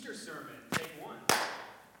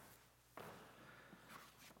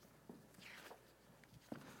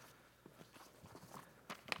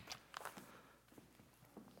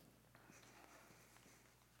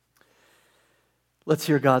Let's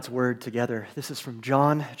hear God's word together. This is from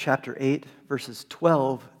John chapter 8, verses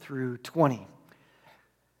 12 through 20.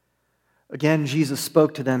 Again, Jesus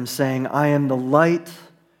spoke to them, saying, I am the light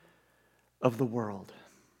of the world.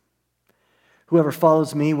 Whoever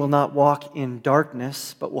follows me will not walk in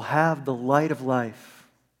darkness, but will have the light of life.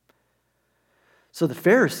 So the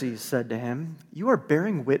Pharisees said to him, You are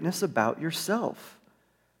bearing witness about yourself.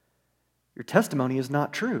 Your testimony is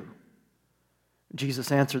not true.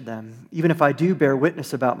 Jesus answered them, Even if I do bear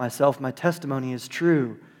witness about myself, my testimony is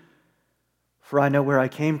true, for I know where I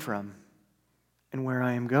came from and where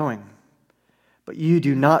I am going. But you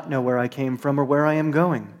do not know where I came from or where I am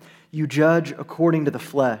going. You judge according to the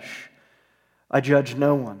flesh. I judge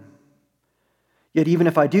no one. Yet even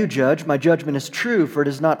if I do judge, my judgment is true, for it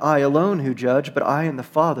is not I alone who judge, but I and the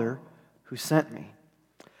Father who sent me.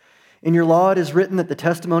 In your law it is written that the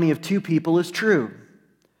testimony of two people is true.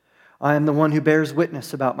 I am the one who bears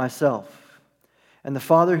witness about myself, and the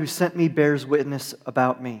Father who sent me bears witness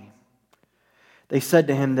about me. They said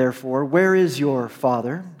to him, therefore, Where is your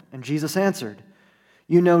Father? And Jesus answered,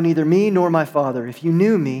 You know neither me nor my Father. If you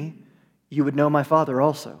knew me, you would know my Father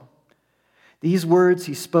also. These words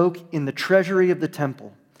he spoke in the treasury of the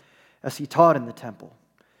temple, as he taught in the temple.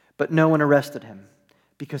 But no one arrested him,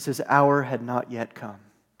 because his hour had not yet come.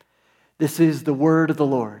 This is the word of the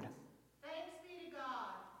Lord.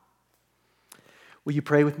 Will you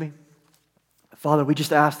pray with me? Father, we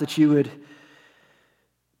just ask that you would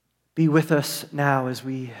be with us now as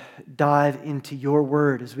we dive into your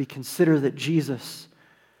word, as we consider that Jesus,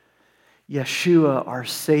 Yeshua, our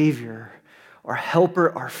Savior, our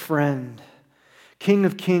helper, our friend, King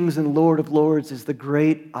of kings and Lord of lords, is the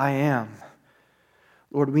great I am.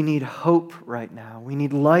 Lord, we need hope right now. We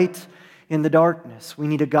need light in the darkness. We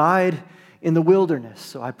need a guide in the wilderness.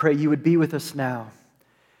 So I pray you would be with us now.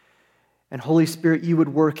 And Holy Spirit, you would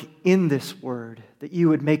work in this word, that you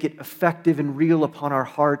would make it effective and real upon our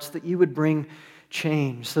hearts, that you would bring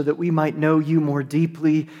change so that we might know you more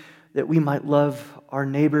deeply, that we might love our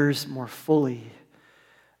neighbors more fully,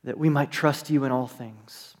 that we might trust you in all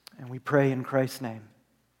things. And we pray in Christ's name.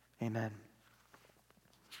 Amen.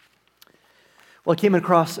 Well, I came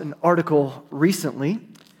across an article recently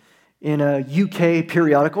in a UK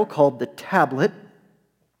periodical called The Tablet,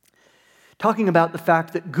 talking about the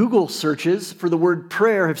fact that Google searches for the word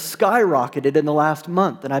prayer have skyrocketed in the last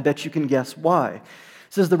month, and I bet you can guess why. It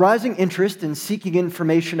says the rising interest in seeking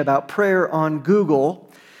information about prayer on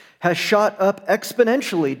Google has shot up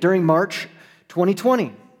exponentially during March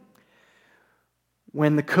 2020,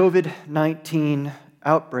 when the COVID-19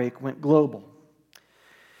 outbreak went global.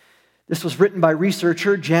 This was written by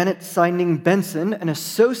researcher Janet Seining-Benson, an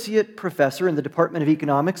associate professor in the Department of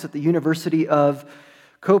Economics at the University of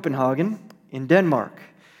Copenhagen in Denmark,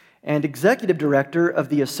 and executive director of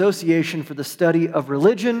the Association for the Study of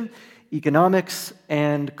Religion, Economics,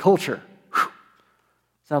 and Culture. Whew.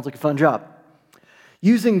 Sounds like a fun job.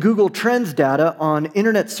 Using Google Trends data on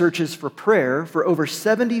internet searches for prayer for over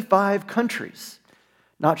 75 countries,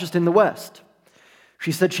 not just in the West.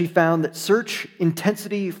 She said she found that search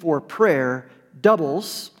intensity for prayer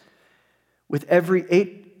doubles with every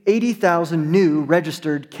 80,000 new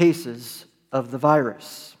registered cases of the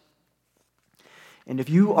virus. And if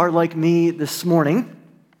you are like me this morning,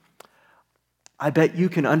 I bet you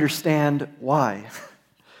can understand why.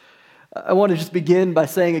 I want to just begin by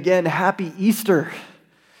saying again, Happy Easter.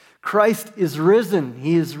 Christ is risen.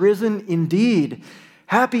 He is risen indeed.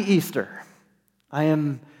 Happy Easter. I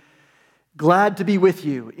am glad to be with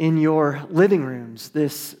you in your living rooms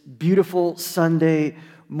this beautiful Sunday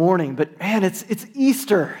morning. But man, it's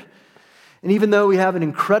Easter. And even though we have an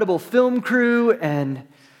incredible film crew and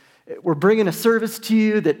we're bringing a service to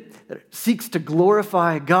you that seeks to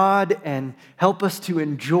glorify God and help us to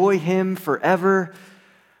enjoy Him forever,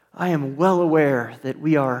 I am well aware that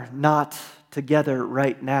we are not together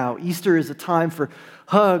right now. Easter is a time for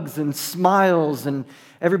hugs and smiles and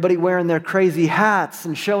everybody wearing their crazy hats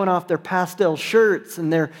and showing off their pastel shirts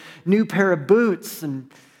and their new pair of boots. And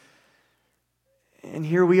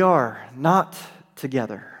here we are, not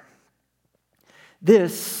together.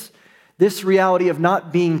 This reality of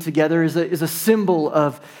not being together is a symbol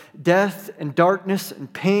of death and darkness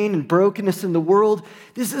and pain and brokenness in the world.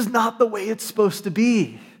 This is not the way it's supposed to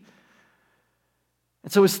be.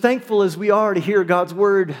 And so as thankful as we are to hear God's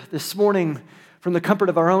word this morning from the comfort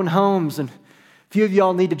of our own homes, and a few of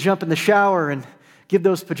y'all need to jump in the shower and give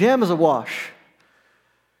those pajamas a wash,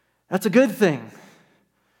 that's a good thing.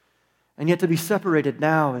 And yet to be separated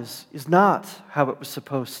now is not how it was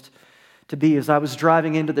supposed to be. As I was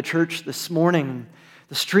driving into the church this morning,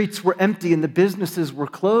 the streets were empty and the businesses were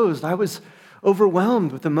closed. I was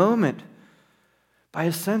overwhelmed with the moment. by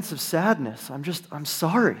a sense of sadness. I'm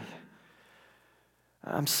sorry.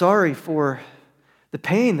 I'm sorry for the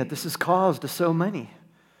pain that this has caused to so many.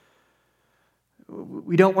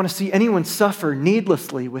 We don't want to see anyone suffer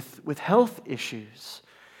needlessly with health issues.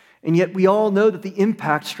 And yet we all know that the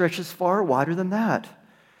impact stretches far wider than that.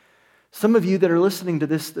 Some of you that are listening to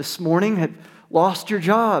this morning have lost your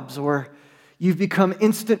jobs, or you've become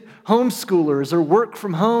instant homeschoolers or work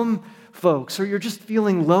from home folks, or you're just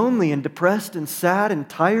feeling lonely and depressed and sad and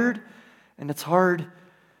tired, and it's hard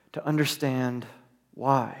to understand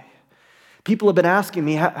why. People have been asking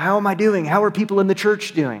me, how am I doing? How are people in the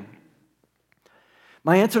church doing?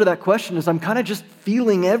 My answer to that question is I'm kind of just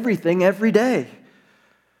feeling everything every day.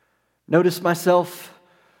 Notice myself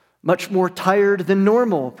much more tired than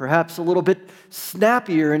normal, perhaps a little bit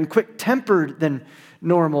snappier and quick-tempered than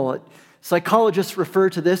normal. Psychologists refer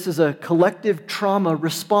to this as a collective trauma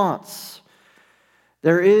response.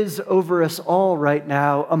 There is over us all right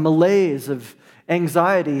now a malaise of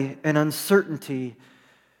anxiety and uncertainty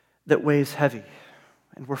that weighs heavy,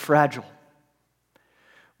 and we're fragile.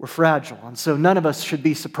 We're fragile, and so none of us should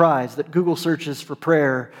be surprised that Google searches for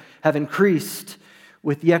prayer have increased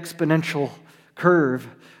with the exponential curve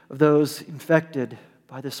of those infected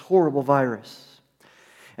by this horrible virus.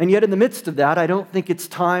 And yet in the midst of that, I don't think it's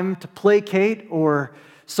time to placate or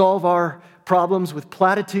solve our problems with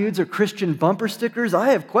platitudes or Christian bumper stickers. I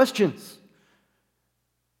have questions.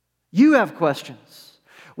 You have questions.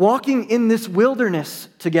 Walking in this wilderness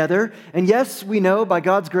together, and yes, we know by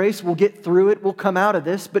God's grace we'll get through it, we'll come out of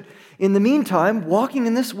this, but in the meantime, walking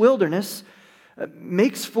in this wilderness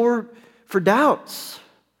makes for doubts,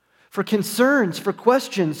 for concerns, for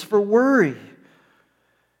questions, for worry.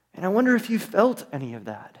 And I wonder if you felt any of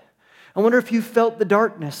that. I wonder if you felt the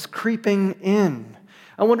darkness creeping in.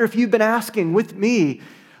 I wonder if you've been asking with me,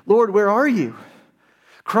 Lord, where are you?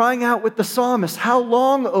 Crying out with the psalmist, how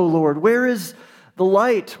long, O Lord? Where is the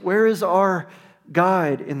light? Where is our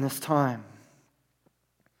guide in this time?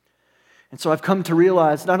 And so I've come to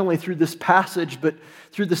realize, not only through this passage, but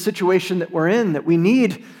through the situation that we're in, that we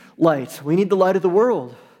need light. We need the light of the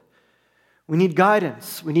world. We need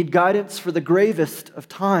guidance. We need guidance for the gravest of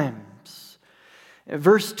times.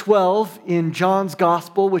 Verse 12 in John's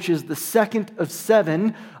Gospel, which is the second of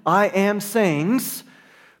 7 I am sayings,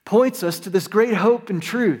 points us to this great hope and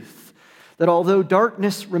truth that although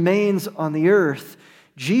darkness remains on the earth,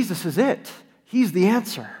 Jesus is it. He's the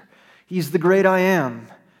answer. He's the great I am.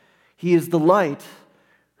 He is the light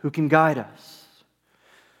who can guide us.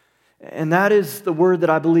 And that is the word that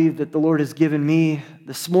I believe that the Lord has given me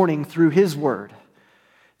this morning through His word.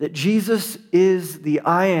 That Jesus is the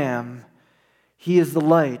I am. He is the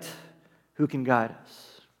light who can guide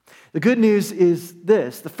us. The good news is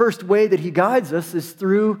this. The first way that He guides us is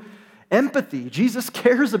through empathy. Jesus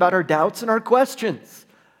cares about our doubts and our questions.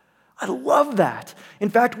 I love that. In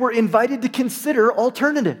fact, we're invited to consider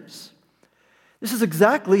alternatives. This is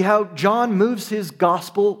exactly how John moves his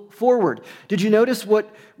gospel forward. Did you notice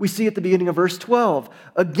what we see at the beginning of verse 12?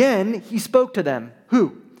 Again, he spoke to them.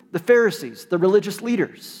 Who? The Pharisees, the religious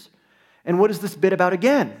leaders. And what is this bit about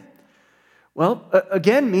again? Well,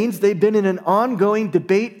 again means they've been in an ongoing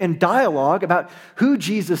debate and dialogue about who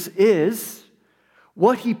Jesus is,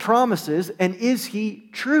 what He promises, and is He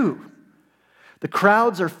true? The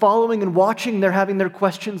crowds are following and watching. They're having their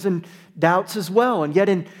questions and doubts as well. And yet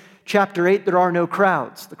in chapter 8, there are no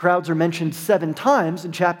crowds. The crowds are mentioned 7 times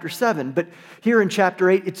in chapter 7. But here in chapter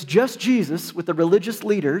 8, it's just Jesus with the religious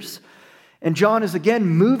leaders. And John is again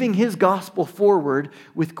moving his gospel forward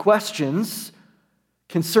with questions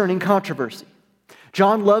concerning controversy.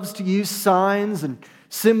 John loves to use signs and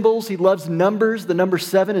symbols. He loves numbers. The number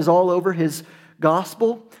 7 is all over his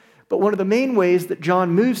gospel. But one of the main ways that John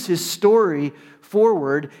moves his story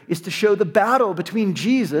forward is to show the battle between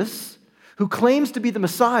Jesus, who claims to be the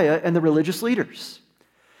Messiah, and the religious leaders.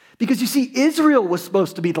 Because you see, Israel was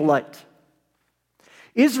supposed to be the light.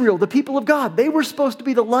 Israel, the people of God, they were supposed to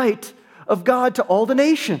be the light of God to all the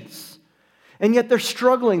nations. And yet they're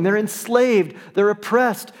struggling, they're enslaved, they're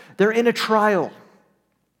oppressed, they're in a trial,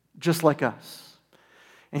 just like us.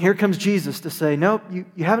 And here comes Jesus to say, nope,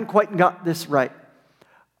 you haven't quite got this right.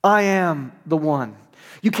 I am the one.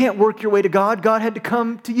 You can't work your way to God. God had to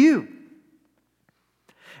come to you.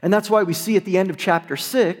 And that's why we see at the end of chapter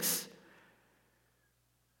 6,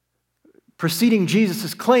 preceding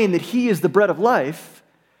Jesus' claim that He is the bread of life,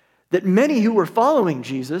 that many who were following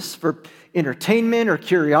Jesus for entertainment or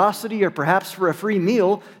curiosity or perhaps for a free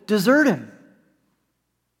meal desert Him.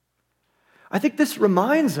 I think this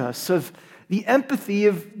reminds us of the empathy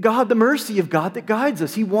of God, the mercy of God that guides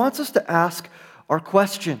us. He wants us to ask our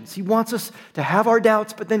questions. He wants us to have our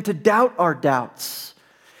doubts, but then to doubt our doubts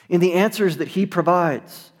in the answers that he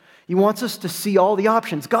provides. He wants us to see all the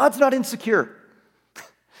options. God's not insecure.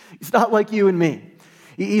 He's not like you and me.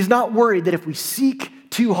 He's not worried that if we seek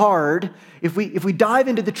too hard, if we dive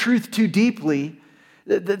into the truth too deeply,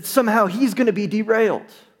 that somehow he's going to be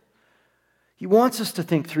derailed. He wants us to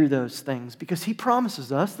think through those things because he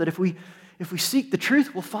promises us that if we seek the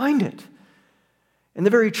truth, we'll find it. And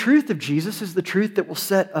the very truth of Jesus is the truth that will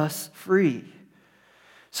set us free.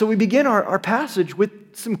 So we begin our passage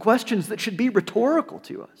with some questions that should be rhetorical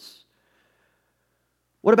to us.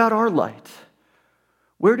 What about our light?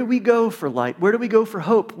 Where do we go for light? Where do we go for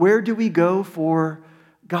hope? Where do we go for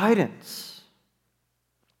guidance?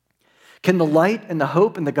 Can the light and the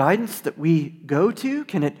hope and the guidance that we go to,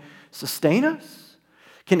 can it sustain us?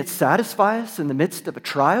 Can it satisfy us in the midst of a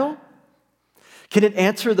trial? Can it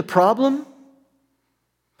answer the problem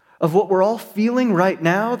of what we're all feeling right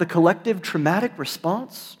now, the collective traumatic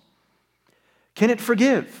response? Can it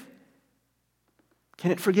forgive?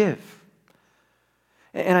 Can it forgive?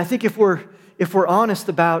 And I think if we're honest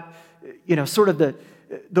about, sort of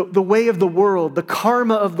the way of the world, the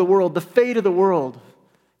karma of the world, the fate of the world,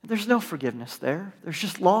 there's no forgiveness there. There's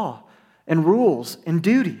just law and rules and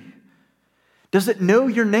duty. Does it know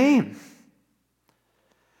your name?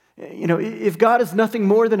 If God is nothing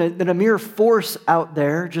more than a mere force out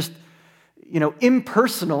there, just,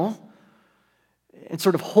 impersonal and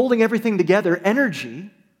sort of holding everything together, energy,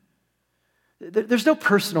 there's no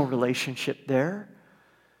personal relationship there.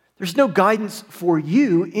 There's no guidance for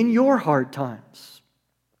you in your hard times.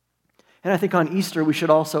 And I think on Easter we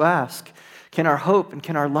should also ask, can our hope and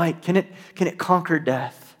can our light, can it conquer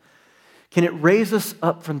death? Can it raise us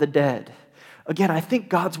up from the dead? Again, I think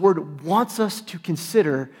God's word wants us to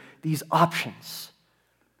consider these options.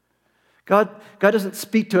 God doesn't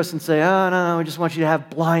speak to us and say, oh, no, I just want you to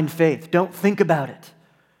have blind faith. Don't think about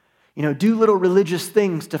it. Do little religious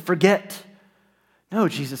things to forget. No,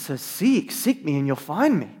 Jesus says, seek me and you'll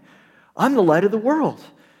find me. I'm the light of the world.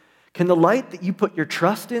 Can the light that you put your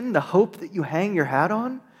trust in, the hope that you hang your hat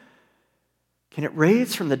on, can it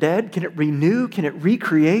raise from the dead? Can it renew? Can it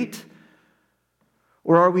recreate?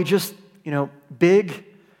 Or are we just, big,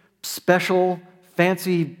 special,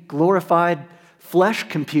 fancy, glorified flesh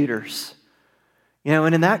computers?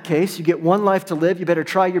 And in that case, you get one life to live. You better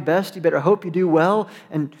try your best. You better hope you do well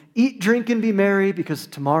and eat, drink, and be merry because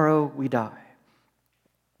tomorrow we die.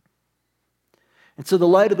 And so the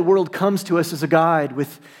light of the world comes to us as a guide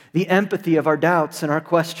with the empathy of our doubts and our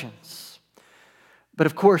questions. But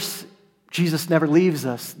of course, Jesus never leaves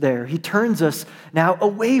us there. He turns us now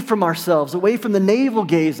away from ourselves, away from the navel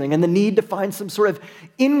gazing and the need to find some sort of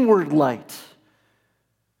inward light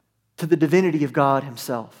to the divinity of God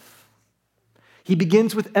himself. He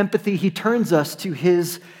begins with empathy. He turns us to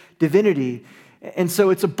his divinity. And so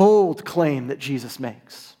it's a bold claim that Jesus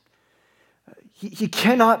makes. He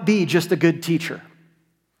cannot be just a good teacher.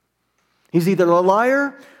 He's either a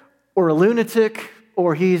liar or a lunatic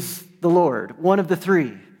or he's the Lord, one of the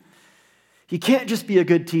three. He can't just be a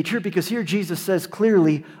good teacher because here Jesus says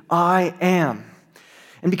clearly, I am.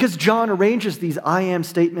 And because John arranges these I am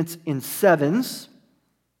statements in sevens,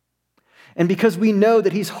 and because we know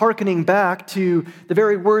that he's hearkening back to the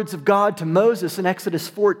very words of God to Moses in Exodus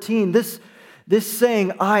 14, this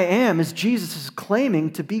saying I am is Jesus'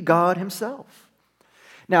 claiming to be God himself.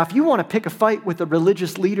 Now, if you want to pick a fight with the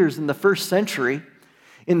religious leaders in the first century,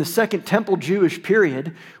 in the Second Temple Jewish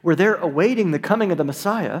period, where they're awaiting the coming of the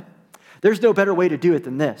Messiah, there's no better way to do it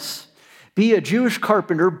than this. Be a Jewish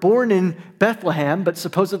carpenter born in Bethlehem, but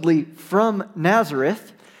supposedly from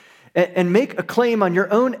Nazareth, and make a claim on your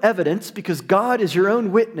own evidence because God is your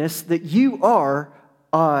own witness that you are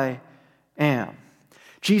I am.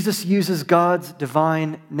 Jesus uses God's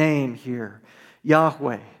divine name here,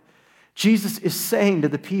 Yahweh. Jesus is saying to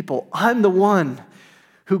the people, I'm the one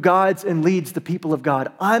who guides and leads the people of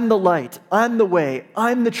God. I'm the light, I'm the way,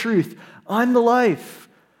 I'm the truth, I'm the life.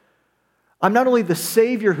 I'm not only the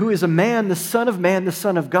Savior who is a man, the Son of Man, the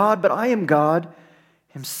Son of God, but I am God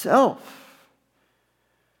himself.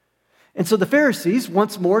 And so the Pharisees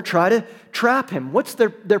once more try to trap him. What's their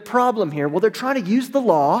problem here? Well, they're trying to use the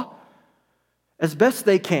law as best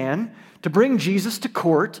they can to bring Jesus to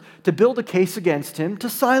court, to build a case against him, to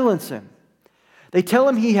silence him. They tell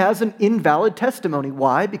him he has an invalid testimony.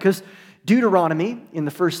 Why? Because Deuteronomy, in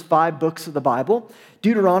the first 5 books of the Bible,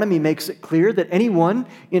 Deuteronomy makes it clear that anyone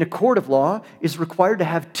in a court of law is required to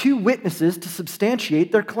have 2 witnesses to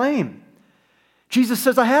substantiate their claim. Jesus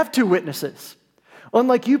says, I have 2 witnesses.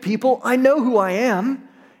 Unlike you people, I know who I am,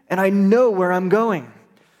 and I know where I'm going.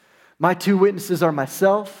 My 2 witnesses are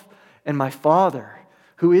myself and my Father,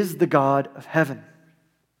 who is the God of heaven."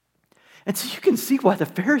 And so you can see why the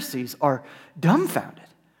Pharisees are dumbfounded.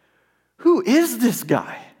 Who is this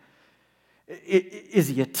guy? Is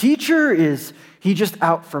he a teacher? Is he just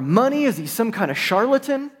out for money? Is he some kind of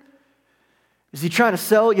charlatan? Is he trying to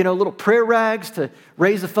sell, little prayer rags to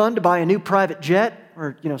raise a fund to buy a new private jet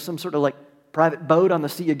or, some sort of private boat on the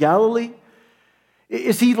Sea of Galilee?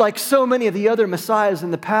 Is he like so many of the other messiahs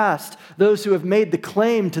in the past, those who have made the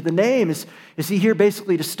claim to the name? Is he here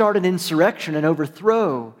basically to start an insurrection and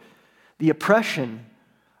overthrow the oppression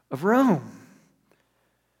of Rome?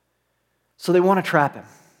 So they want to trap him.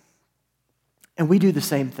 And we do the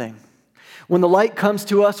same thing. When the light comes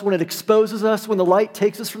to us, when it exposes us, when the light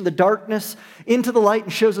takes us from the darkness into the light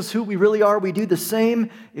and shows us who we really are, we do the same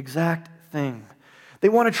exact thing. They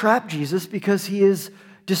want to trap Jesus because he is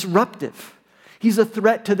disruptive. He's a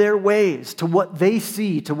threat to their ways, to what they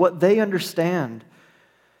see, to what they understand,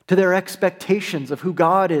 to their expectations of who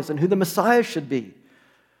God is and who the Messiah should be.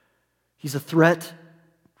 He's a threat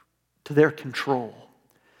to their control.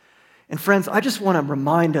 And friends, I just want to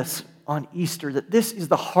remind us on Easter that this is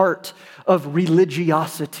the heart of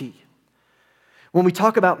religiosity. When we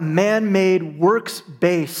talk about man-made,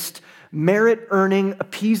 works-based, merit-earning,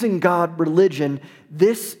 appeasing God religion,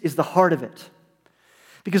 this is the heart of it.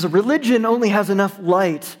 Because a religion only has enough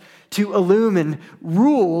light to illumine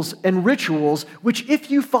rules and rituals, which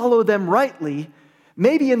if you follow them rightly,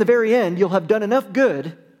 maybe in the very end you'll have done enough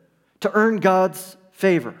good to earn God's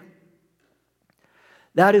favor.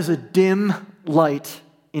 That is a dim light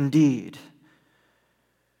indeed.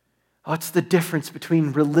 What's the difference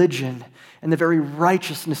between religion and the very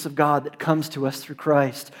righteousness of God that comes to us through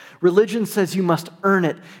Christ? Religion says you must earn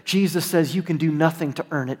it. Jesus says you can do nothing to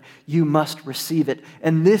earn it. You must receive it.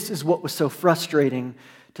 And this is what was so frustrating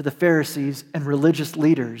to the Pharisees and religious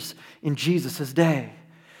leaders in Jesus' day.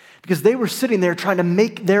 Because they were sitting there trying to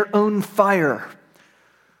make their own fire.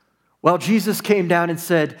 While Jesus came down and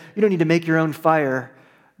said, you don't need to make your own fire.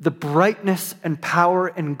 The brightness and power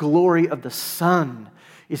and glory of the sun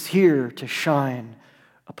is here to shine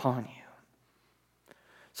upon you.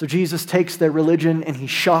 So Jesus takes their religion and he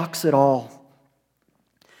shocks it all.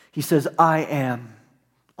 He says, I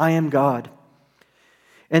am God.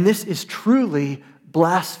 And this is truly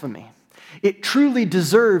blasphemy. It truly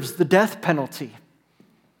deserves the death penalty.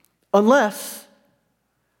 Unless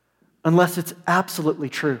it's absolutely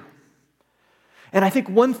true. And I think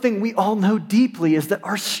one thing we all know deeply is that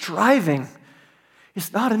our striving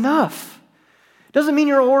is not enough. It doesn't mean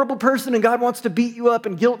you're a horrible person and God wants to beat you up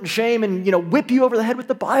and guilt and shame and, whip you over the head with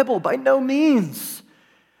the Bible. By no means.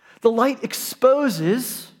 The light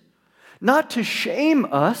exposes, not to shame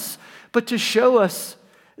us, but to show us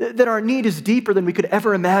that our need is deeper than we could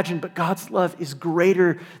ever imagine, but God's love is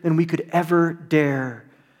greater than we could ever dare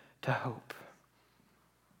to hope.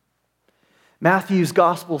 Matthew's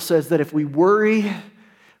gospel says that if we worry,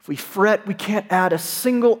 if we fret, we can't add a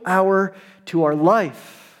single hour to our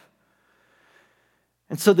life.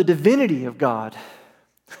 And so the divinity of God,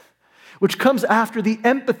 which comes after the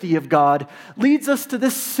empathy of God, leads us to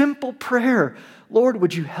this simple prayer. Lord,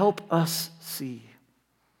 would you help us see?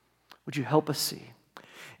 Would you help us see?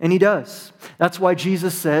 And he does. That's why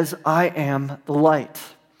Jesus says, I am the light.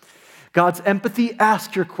 God's empathy,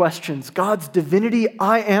 ask your questions. God's divinity,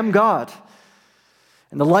 I am God.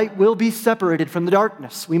 And the light will be separated from the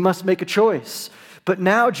darkness. We must make a choice. But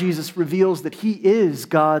now Jesus reveals that he is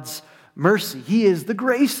God's mercy. He is the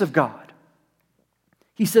grace of God.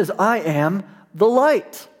 He says, I am the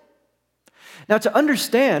light. Now, to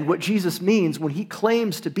understand what Jesus means when he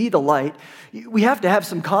claims to be the light, we have to have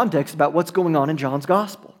some context about what's going on in John's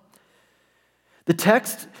gospel. The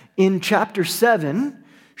text in chapter 7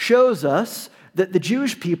 shows us that the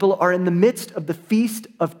Jewish people are in the midst of the Feast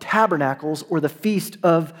of Tabernacles, or the Feast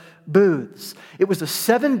of Booths. It was a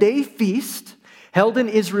 7-day feast held in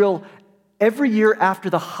Israel every year after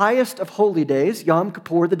the highest of holy days, Yom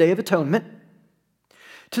Kippur, the Day of Atonement,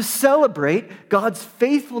 to celebrate God's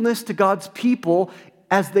faithfulness to God's people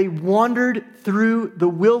as they wandered through the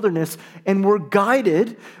wilderness and were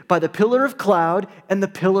guided by the pillar of cloud and the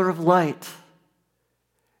pillar of light.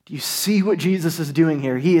 Do you see what Jesus is doing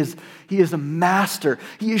here? He is a master.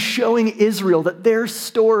 He is showing Israel that their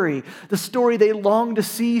story, the story they long to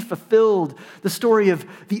see fulfilled, the story of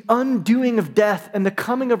the undoing of death and the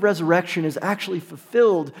coming of resurrection is actually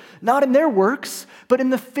fulfilled, not in their works, but in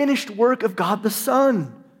the finished work of God the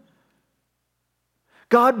Son.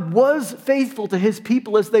 God was faithful to his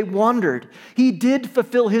people as they wandered. He did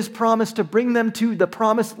fulfill his promise to bring them to the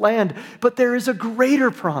promised land, but there is a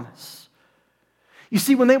greater promise. You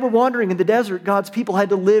see, when they were wandering in the desert, God's people had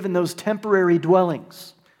to live in those temporary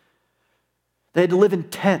dwellings. They had to live in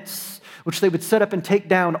tents, which they would set up and take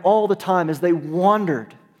down all the time as they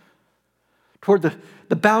wandered toward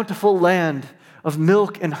the bountiful land of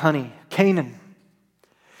milk and honey, Canaan.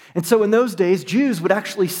 And so in those days, Jews would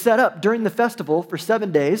actually set up during the festival for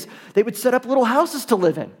 7 days, they would set up little houses to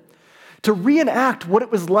live in, to reenact what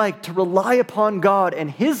it was like to rely upon God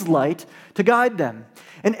and His light to guide them.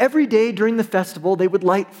 And every day during the festival, they would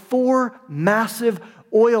light 4 massive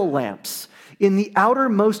oil lamps in the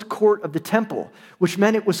outermost court of the temple, which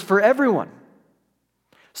meant it was for everyone,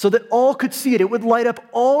 so that all could see it. It would light up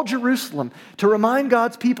all Jerusalem to remind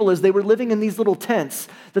God's people as they were living in these little tents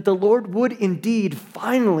that the Lord would indeed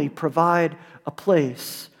finally provide a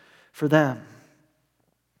place for them.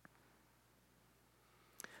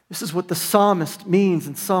 This is what the psalmist means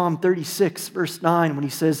in Psalm 36, verse 9, when he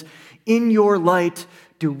says, "In your light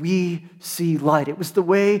do we see light." It was the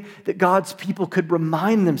way that God's people could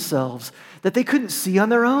remind themselves that they couldn't see on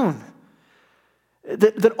their own.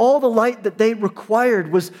 That all the light that they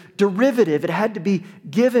required was derivative. It had to be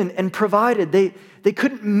given and provided. They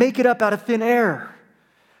couldn't make it up out of thin air.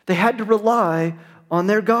 They had to rely on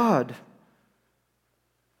their God.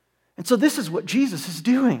 And so this is what Jesus is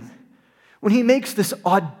doing when He makes this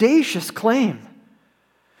audacious claim.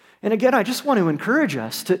 And again, I just want to encourage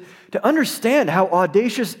us to understand how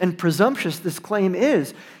audacious and presumptuous this claim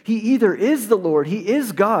is. He either is the Lord, He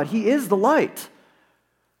is God, He is the light.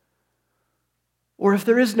 Or if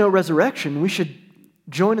there is no resurrection, we should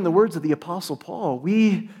join in the words of the Apostle Paul.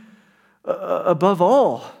 We, above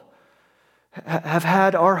all, have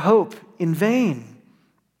had our hope in vain.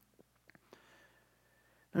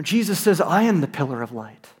 Now, Jesus says, "I am the pillar of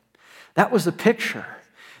light." That was a picture.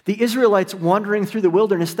 The Israelites wandering through the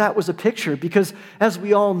wilderness, that was a picture, because as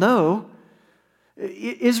we all know,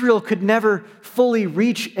 Israel could never fully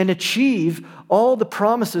reach and achieve all the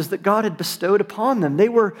promises that God had bestowed upon them. They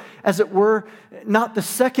were, as it were, not the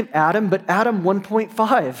second Adam, but Adam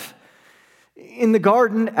 1.5. In the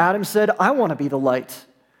garden, Adam said, "I want to be the light."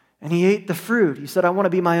 And he ate the fruit. He said, "I want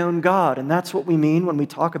to be my own God." And that's what we mean when we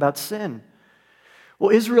talk about sin.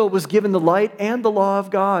 Well, Israel was given the light and the law of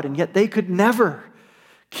God, and yet they could never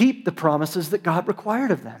keep the promises that God required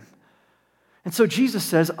of them. And so Jesus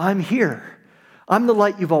says, "I'm here. I'm the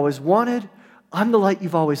light you've always wanted. I'm the light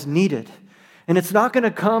you've always needed. And it's not going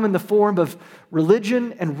to come in the form of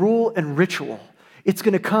religion and rule and ritual. It's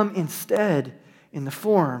going to come instead in the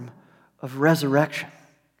form of resurrection."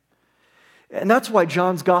 And that's why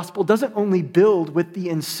John's gospel doesn't only build with the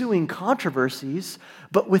ensuing controversies,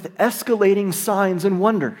 but with escalating signs and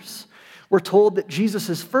wonders. We're told that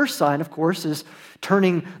Jesus' first sign, of course, is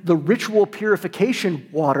turning the ritual purification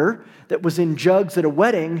water that was in jugs at a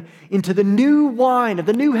wedding into the new wine of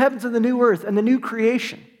the new heavens and the new earth and the new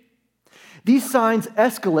creation. These signs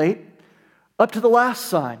escalate up to the last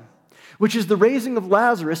sign, which is the raising of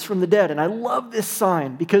Lazarus from the dead. And I love this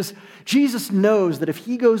sign because Jesus knows that if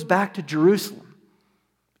He goes back to Jerusalem,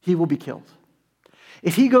 He will be killed.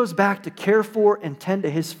 If He goes back to care for and tend to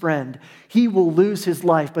His friend, he will lose his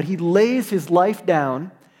life. But He lays His life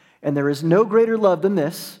down, and there is no greater love than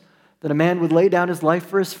this, that a man would lay down his life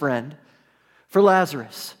for his friend, for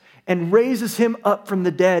Lazarus, and raises him up from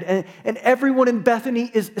the dead. And everyone in Bethany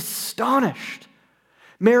is astonished.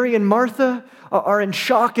 Mary and Martha are in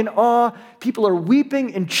shock and awe. People are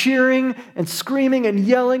weeping and cheering and screaming and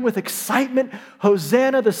yelling with excitement.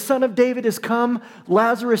 "Hosanna, the Son of David has come.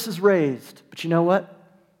 Lazarus is raised." But you know what?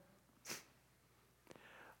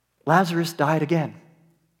 Lazarus died again.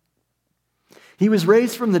 He was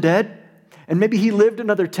raised from the dead, and maybe he lived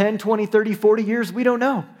another 10, 20, 30, 40 years. We don't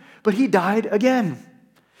know. But he died again.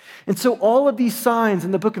 And so all of these signs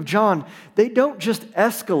in the book of John, they don't just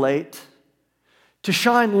escalate to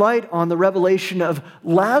shine light on the revelation of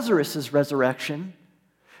Lazarus' resurrection,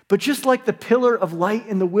 but just like the pillar of light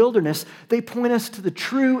in the wilderness, they point us to the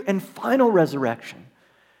true and final resurrection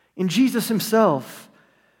in Jesus Himself,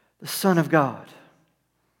 the Son of God.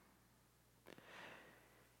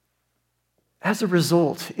 As a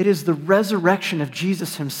result, it is the resurrection of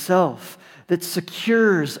Jesus Himself that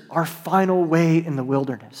secures our final way in the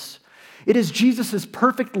wilderness. It is Jesus'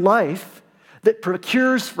 perfect life that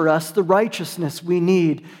procures for us the righteousness we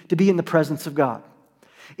need to be in the presence of God.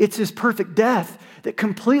 It's His perfect death that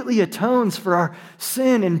completely atones for our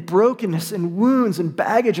sin and brokenness and wounds and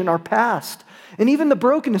baggage in our past, and even the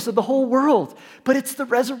brokenness of the whole world. But it's the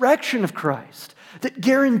resurrection of Christ that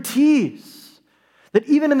guarantees that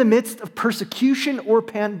even in the midst of persecution or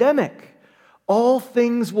pandemic, all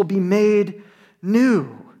things will be made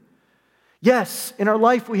new. Yes, in our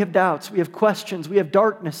life we have doubts, we have questions, we have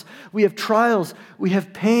darkness, we have trials, we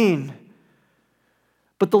have pain.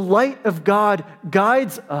 But the light of God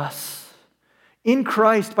guides us in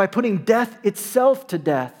Christ by putting death itself to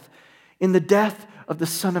death in the death of the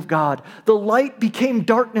Son of God. The light became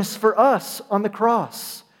darkness for us on the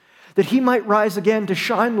cross, that he might rise again to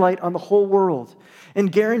shine light on the whole world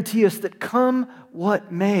and guarantee us that come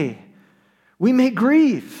what may, we may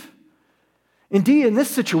grieve. Indeed, in this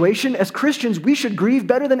situation, as Christians, we should grieve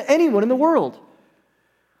better than anyone in the world.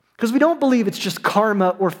 Because we don't believe it's just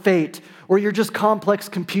karma or fate, or you're just complex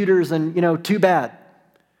computers and, too bad.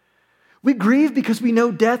 We grieve because we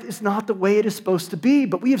know death is not the way it is supposed to be,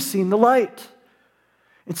 but we have seen the light.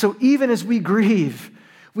 And so even as we grieve,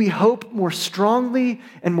 we hope more strongly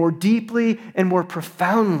and more deeply and more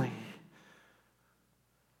profoundly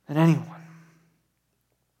than anyone.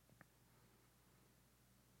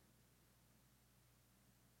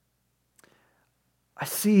 I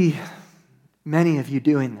see many of you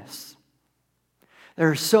doing this. There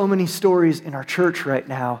are so many stories in our church right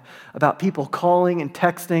now about people calling and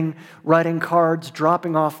texting, writing cards,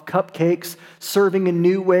 dropping off cupcakes, serving in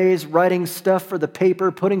new ways, writing stuff for the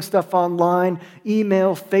paper, putting stuff online,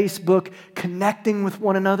 email, Facebook, connecting with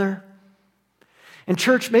one another. And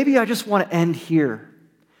church, maybe I just want to end here.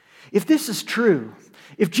 If this is true,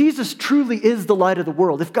 if Jesus truly is the light of the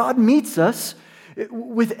world, if God meets us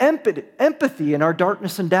with empathy in our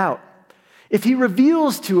darkness and doubt, if he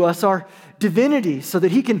reveals to us our divinity so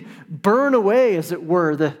that he can burn away, as it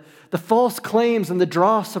were, the false claims and the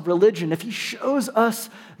dross of religion, if he shows us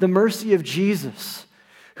the mercy of Jesus,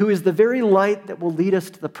 who is the very light that will lead us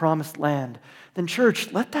to the promised land, then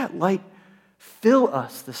church, let that light fill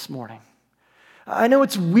us this morning. I know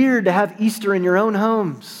it's weird to have Easter in your own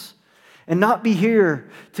homes and not be here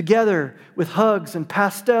together with hugs and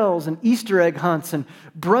pastels and Easter egg hunts and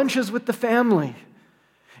brunches with the family.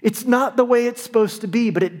 It's not the way it's supposed to be,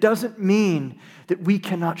 but it doesn't mean that we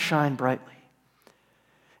cannot shine brightly.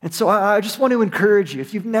 And so I just want to encourage you,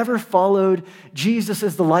 if you've never followed Jesus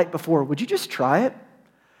as the light before, would you just try it?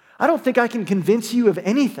 I don't think I can convince you of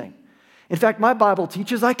anything. In fact, my Bible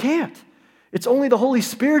teaches I can't. It's only the Holy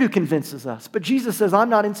Spirit who convinces us. But Jesus says, I'm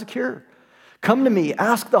not insecure. Come to me,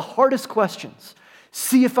 ask the hardest questions.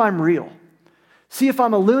 See if I'm real. See if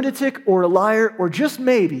I'm a lunatic or a liar, or just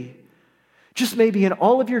maybe in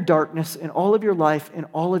all of your darkness, in all of your life, in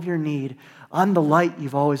all of your need, I'm the light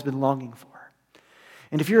you've always been longing for.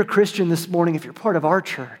 And if you're a Christian this morning, if you're part of our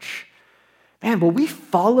church, man, will we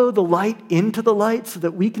follow the light into the light so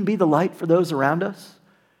that we can be the light for those around us?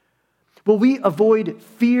 Will we avoid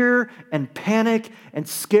fear and panic and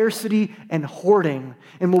scarcity and hoarding?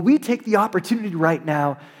 And will we take the opportunity right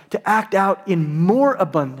now to act out in more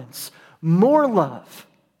abundance, more love?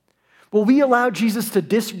 Will we allow Jesus to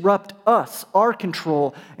disrupt us, our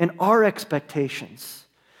control, and our expectations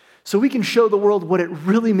so we can show the world what it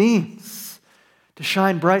really means to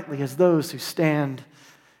shine brightly as those who stand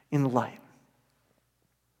in the light?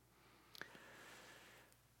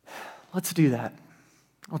 Let's do that.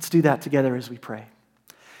 Let's do that together as we pray.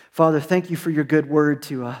 Father, thank you for your good word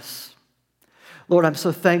to us. Lord, I'm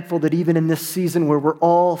so thankful that even in this season where we're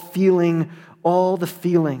all feeling all the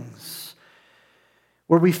feelings,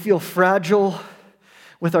 where we feel fragile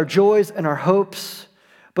with our joys and our hopes,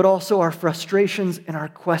 but also our frustrations and our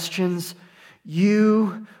questions,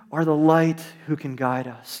 you are the light who can guide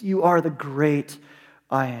us. You are the great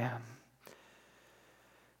I am.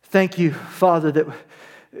 Thank you, Father, that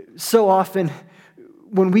so often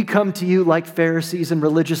when we come to you like Pharisees and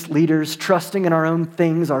religious leaders, trusting in our own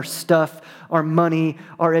things, our stuff, our money,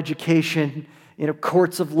 our education,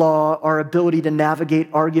 courts of law, our ability to navigate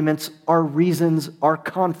arguments, our reasons, our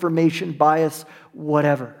confirmation bias,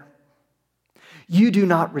 whatever. You do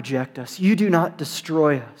not reject us. You do not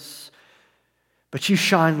destroy us. But you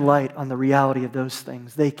shine light on the reality of those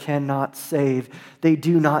things. They cannot save. They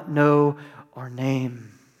do not know our name.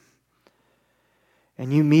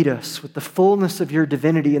 And you meet us with the fullness of your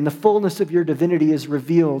divinity, and the fullness of your divinity is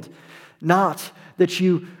revealed, not that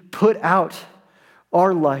you put out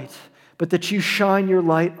our light, but that you shine your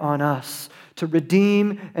light on us to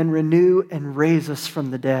redeem and renew and raise us from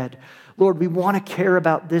the dead. Lord, we want to care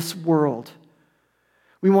about this world.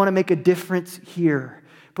 We want to make a difference here,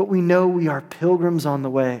 but we know we are pilgrims on the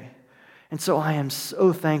way. And so I am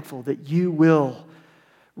so thankful that you will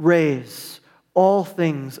raise all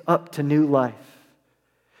things up to new life.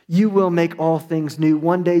 You will make all things new.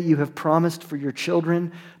 One day you have promised for your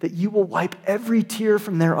children that you will wipe every tear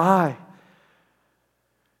from their eye.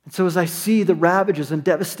 And so as I see the ravages and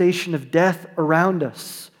devastation of death around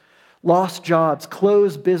us, lost jobs,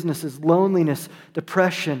 closed businesses, loneliness,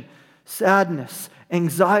 depression, sadness,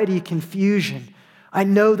 anxiety, confusion, I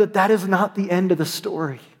know that that is not the end of the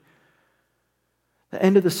story. The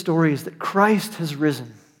end of the story is that Christ has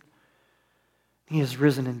risen, He is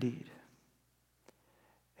risen indeed.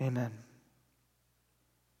 Amen.